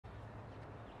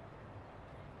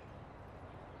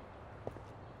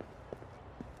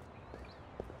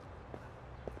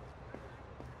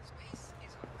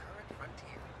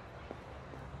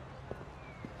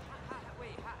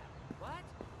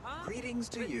Greetings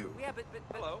to you. Yeah, but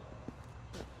hello.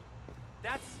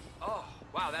 That's oh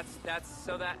wow. That's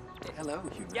so that. Hello,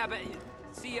 human. Yeah, but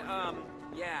see,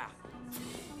 yeah.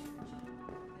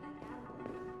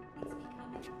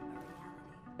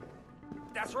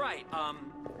 That's right.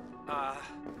 Uh.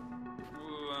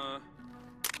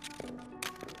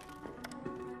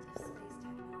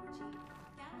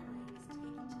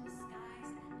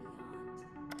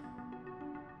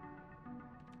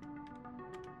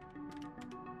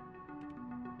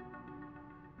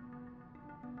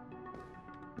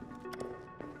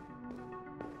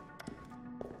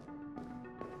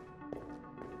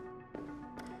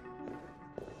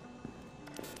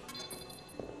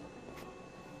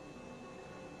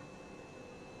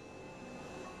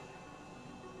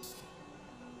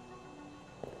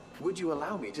 Would you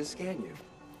allow me to scan you?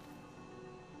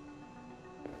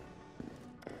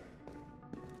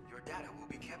 Your data will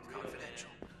be kept confidential.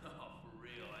 Oh, for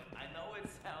real. I know it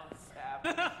sounds sappy,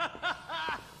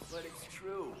 but it's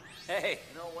true. Hey.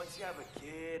 You know, once you have a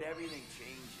kid, everything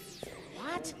changes.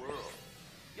 What? The whole world.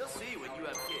 You'll see when you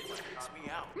have kids. It freaks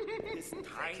me out. This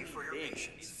tiny for your thing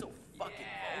patience. is so fucking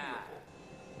vulnerable.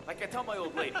 Like I tell my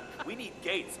old lady, we need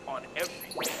gates on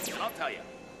everything. I'll tell you,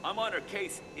 I'm on her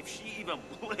case if she even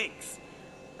blinks.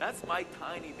 That's my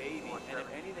tiny baby, and if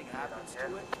anything happens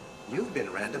to it... You've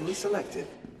been randomly selected.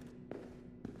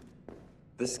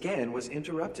 The scan was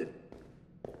interrupted.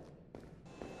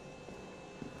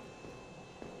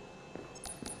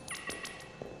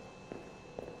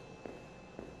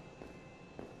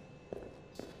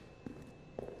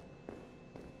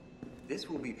 This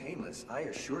will be painless, I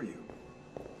assure you.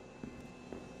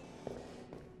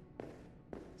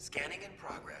 Scanning in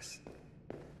progress.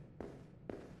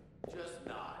 Just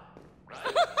nod, right?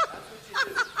 That's what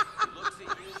you do. He looks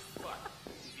at you, fuck.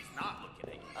 He's not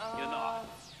looking at you. You nod.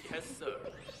 Yes, sir.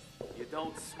 You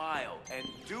don't smile, and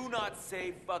do not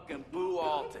say fucking boo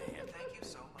all to him. Thank you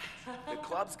so much. The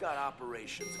club's got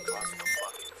operations across the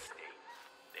fucking state.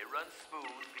 They run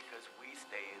smooth because we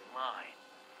stay in line.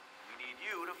 We need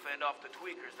you to fend off the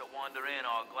tweakers that wander in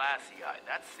all glassy-eyed.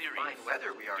 That's serious. Fine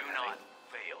weather we are Do having. not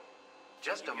fail.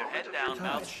 Just a Keep your moment head of down, your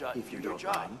time, mouth shut, if you do your don't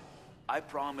job. mind. I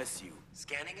promise you,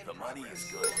 Scanning in the money progress.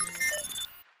 is good.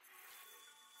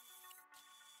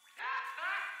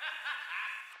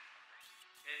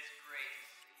 It's great to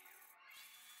see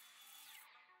you.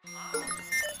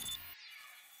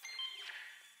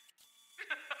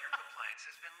 Your compliance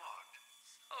has been logged.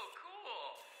 Oh, cool.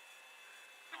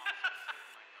 No, I'm so sick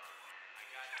of my dog. I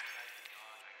got the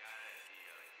dog. I got it at the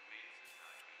Humane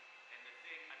Society. And the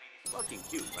thing, I mean, he's Fucking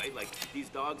cute, right? Like, these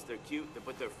dogs, they're cute,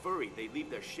 but they're furry. They leave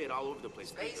their shit all over the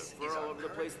place. They leave Space their is fur all our over the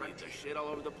place. They current leave their frontier. shit all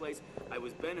over the place. I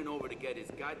was bending over to get his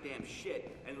goddamn shit,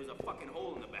 and there was a fucking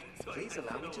hole in the back. So Please I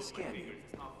allow me slid to over my scan you. fingers.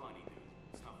 It's not funny, dude.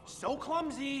 It's not funny. So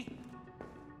clumsy!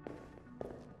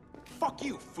 Fuck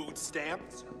you, food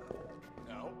stamps!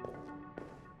 No.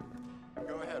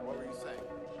 Go ahead, what were you saying?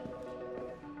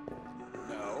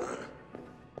 No.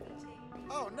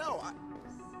 Oh, no,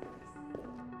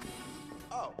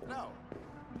 Oh, no.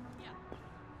 yeah.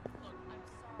 Look, I'm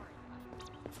sorry.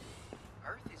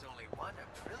 Earth is only one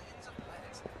of trillions of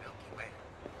planets in the Milky Way.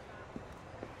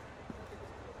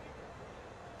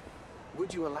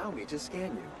 Would you allow me to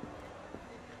scan you?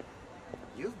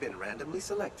 You've been randomly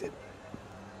selected.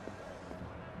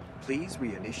 Please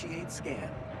reinitiate scan.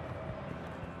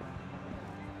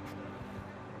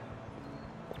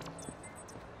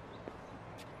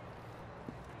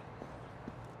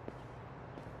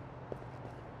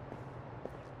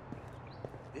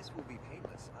 This will be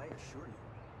painless, I assure you.